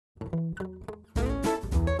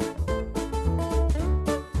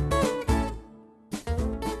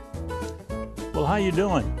how you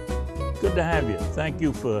doing? Good to have you. Thank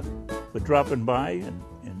you for dropping by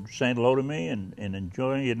and saying hello to me and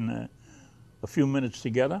enjoying a few minutes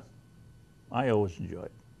together. I always enjoy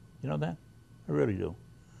it. You know that? I really do.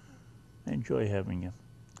 I enjoy having you.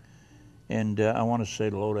 And I want to say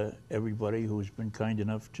hello to everybody who's been kind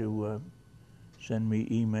enough to send me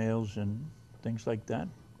emails and things like that.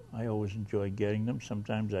 I always enjoy getting them.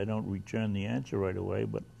 Sometimes I don't return the answer right away,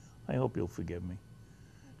 but I hope you'll forgive me.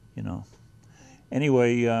 You know.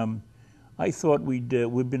 Anyway, I thought we've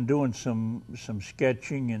been doing some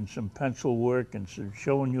sketching and some pencil work and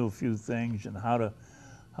showing you a few things and how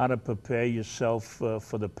to prepare yourself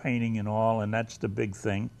for the painting and all, and that's the big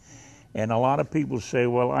thing. And a lot of people say,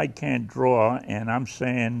 well, I can't draw, and I'm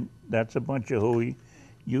saying that's a bunch of hooey.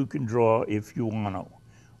 You can draw if you want to.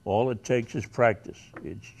 All it takes is practice.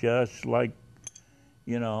 It's just like,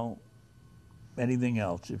 you know, anything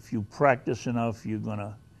else. If you practice enough, you're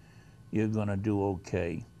gonna do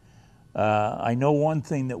okay. I know one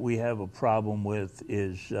thing that we have a problem with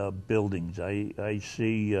is buildings. I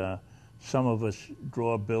see some of us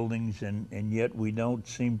draw buildings, and yet we don't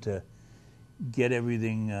seem to get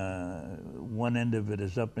everything. One end of it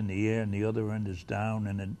is up in the air and the other end is down,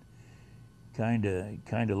 and it kind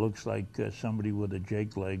of looks like somebody with a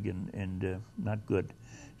Jake leg, and not good.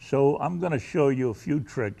 So I'm going to show you a few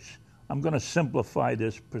tricks. I'm going to simplify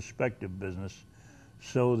this perspective business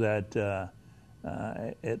so that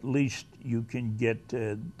at least you can get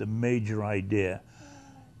the major idea.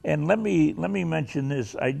 And let me mention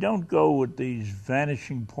this: I don't go with these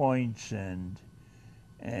vanishing points and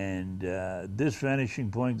this vanishing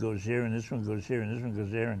point goes here and this one goes here and this one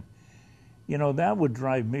goes there, and you know that would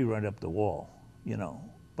drive me right up the wall. You know,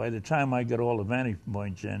 by the time I get all the vanishing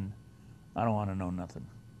points in, I don't want to know nothing.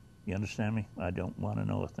 You understand me? I don't want to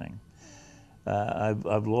know a thing.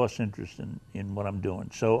 I've lost interest in what I'm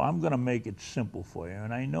doing. So I'm going to make it simple for you.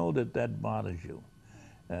 And I know that bothers you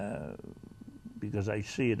because I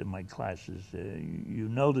see it in my classes. You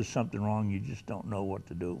know there's something wrong, you just don't know what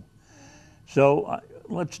to do. So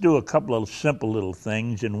let's do a couple of simple little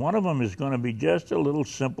things. And one of them is going to be just a little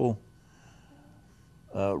simple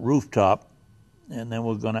rooftop. And then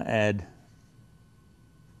we're going to add.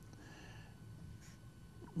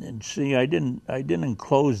 And see, I didn't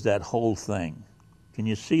enclose that whole thing. Can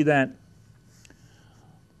you see that?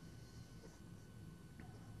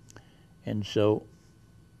 And so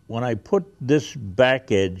when I put this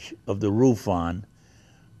back edge of the roof on,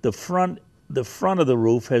 the front of the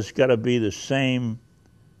roof has got to be the same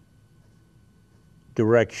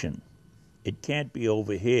direction. It can't be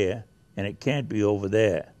over here and it can't be over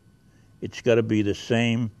there. It's got to be the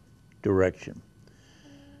same direction.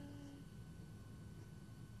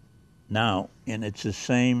 Now, and it's the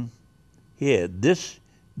same here. This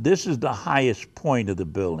is the highest point of the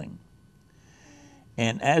building.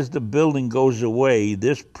 And as the building goes away,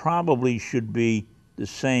 this probably should be the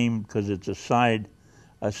same because it's a side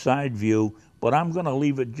view, but I'm going to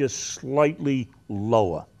leave it just slightly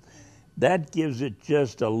lower. That gives it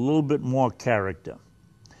just a little bit more character.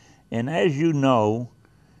 And as you know,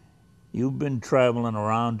 you've been traveling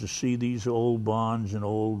around to see these old barns and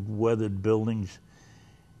old weathered buildings.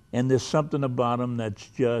 And there's something about them that's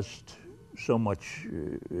just so much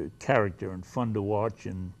character and fun to watch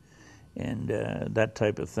and that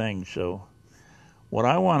type of thing. So what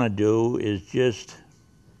I want to do is just,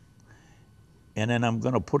 and then I'm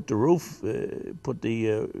going to put the roof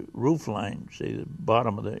line, say the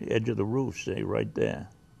bottom of the edge of the roof, say right there.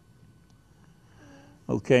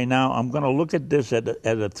 Okay, now I'm going to look at this at a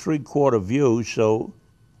 3/4 view, so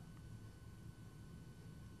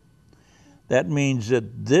that means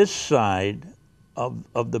that this side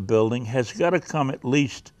of the building has got to come at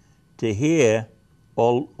least to here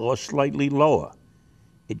or slightly lower.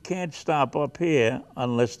 It can't stop up here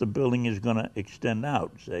unless the building is going to extend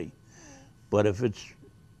out, say. But if it's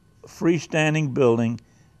a freestanding building,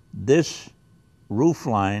 this roof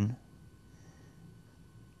line,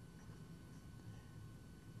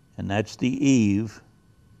 and that's the eave,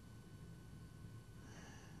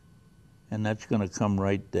 and that's going to come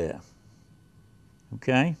right there.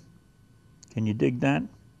 Okay? Can you dig that?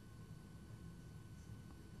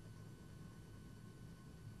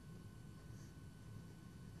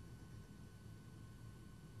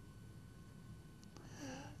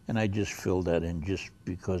 And I just filled that in just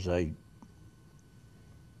because I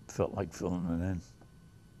felt like filling it in.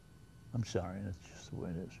 I'm sorry, that's just the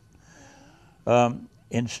way it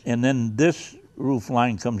is. And then this roof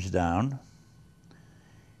line comes down.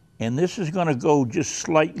 And this is going to go just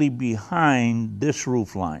slightly behind this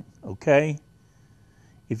roof line, okay?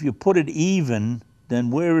 If you put it even, then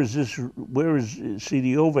where is this, see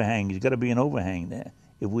the overhang, there's got to be an overhang there.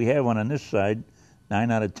 If we have one on this side,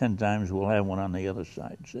 9 out of 10 times we'll have one on the other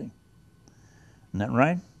side, see? Isn't that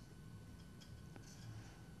right?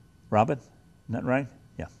 Robert, isn't that right?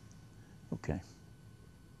 Yeah, okay.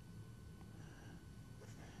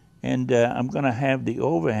 And I'm going to have the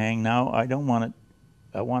overhang now. I don't want it,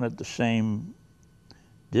 I want it the same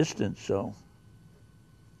distance, so.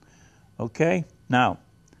 Okay, now,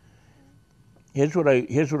 here's what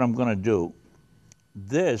I'm going to do.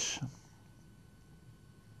 This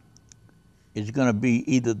is going to be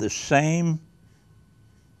either the same,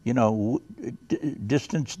 you know,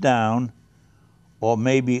 distance down, or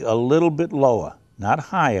maybe a little bit lower. Not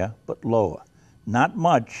higher, but lower. Not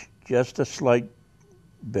much, just a slight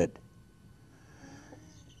bit.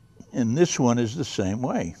 And this one is the same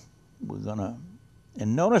way. We're going to,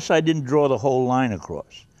 and notice I didn't draw the whole line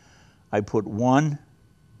across. I put 1,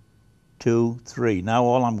 2, 3. Now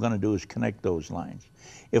all I'm going to do is connect those lines.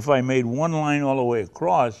 If I made one line all the way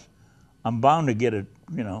across, I'm bound to get it,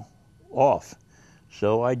 you know, off.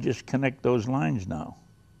 So I just connect those lines now.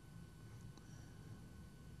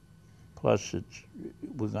 Plus,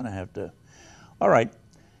 we're going to have to, all right.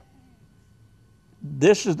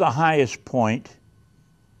 This is the highest point.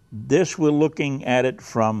 This, we're looking at it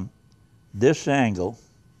from this angle,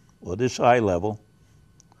 or this eye level,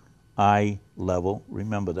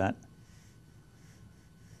 remember that,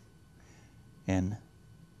 and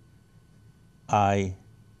eye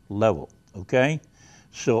level, okay?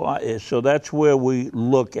 So that's where we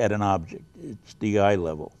look at an object. It's the eye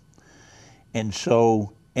level. And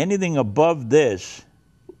so anything above this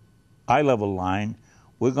eye level line,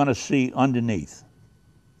 we're going to see underneath,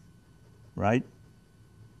 right?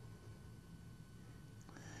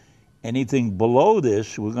 Anything below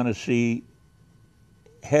this, we're going to see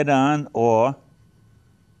head on, or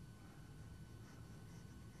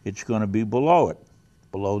it's going to be below it.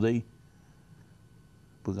 Below the,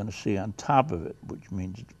 we're going to see on top of it, which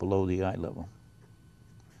means it's below the eye level.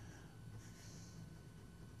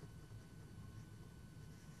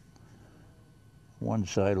 One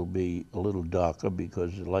side will be a little darker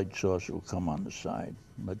because the light source will come on the side.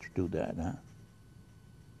 Let's do that, huh?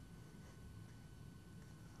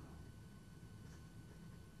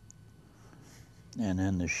 And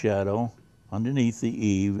then the shadow underneath the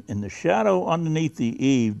eave. And the shadow underneath the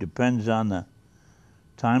eave depends on the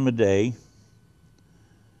time of day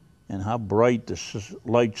and how bright the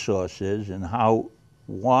light source is and how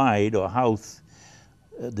wide or how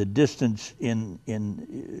the distance in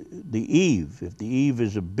the eave. If the eave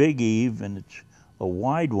is a big eave and it's a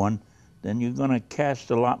wide one, then you're going to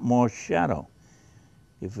cast a lot more shadow.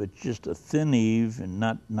 If it's just a thin eave and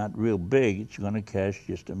not real big, it's going to cast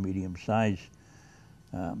just a medium-sized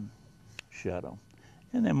shadow.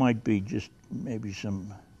 And there might be just maybe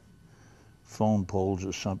some phone poles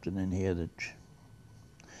or something in here that,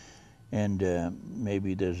 and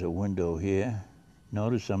maybe there's a window here.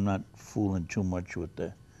 Notice I'm not fooling too much with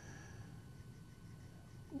the,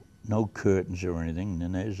 no curtains or anything. And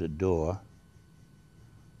then there's a door.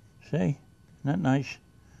 See, isn't that nice?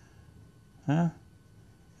 Huh?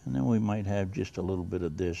 And then we might have just a little bit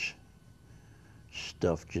of this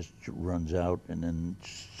stuff just runs out, and then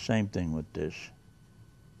same thing with this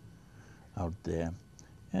out there.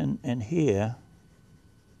 And here,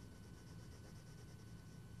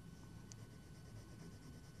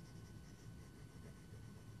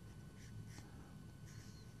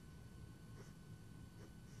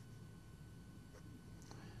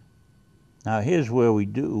 now here's where we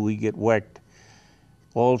get whacked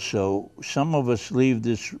also. Some of us leave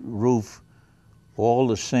this roof all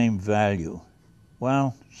the same value.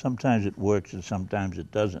 Well, sometimes it works and sometimes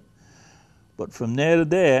it doesn't. But from there to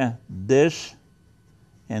there, this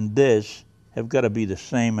and this have got to be the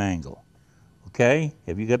same angle. Okay?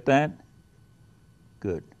 Have you got that?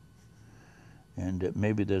 Good. And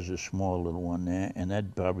maybe there's a small little one there, and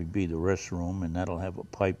that'd probably be the restroom, and that'll have a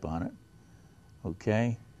pipe on it.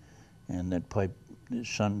 Okay? And that pipe,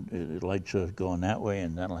 the light source going that way,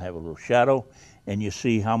 and that'll have a little shadow. And you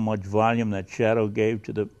see how much volume that shadow gave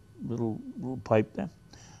to the little pipe there.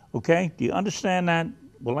 Okay? Do you understand that?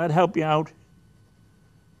 Will that help you out?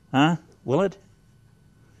 Huh? Will it?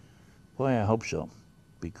 Boy, I hope so.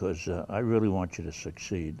 Because I really want you to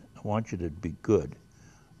succeed. I want you to be good.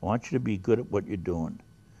 I want you to be good at what you're doing.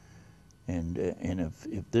 And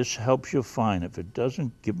if this helps you, fine. If it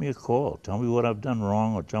doesn't, give me a call. Tell me what I've done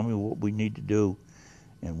wrong, or tell me what we need to do,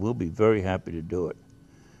 and we'll be very happy to do it.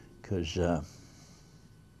 Because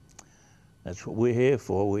that's what we're here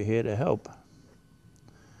for. We're here to help.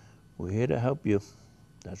 We're here to help you.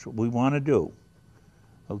 That's what we want to do.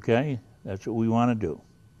 Okay? That's what we want to do.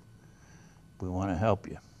 We want to help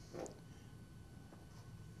you.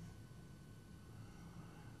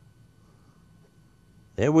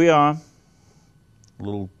 There we are. A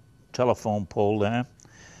little telephone pole there.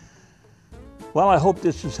 Well, I hope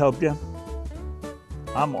this has helped you.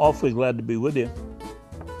 I'm awfully glad to be with you.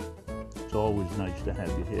 It's always nice to have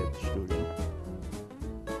you here at the studio.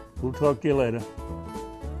 We'll talk to you later.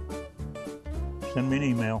 Send me an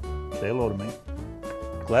email. Say hello to me.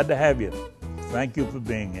 Glad to have you. Thank you for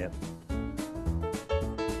being here.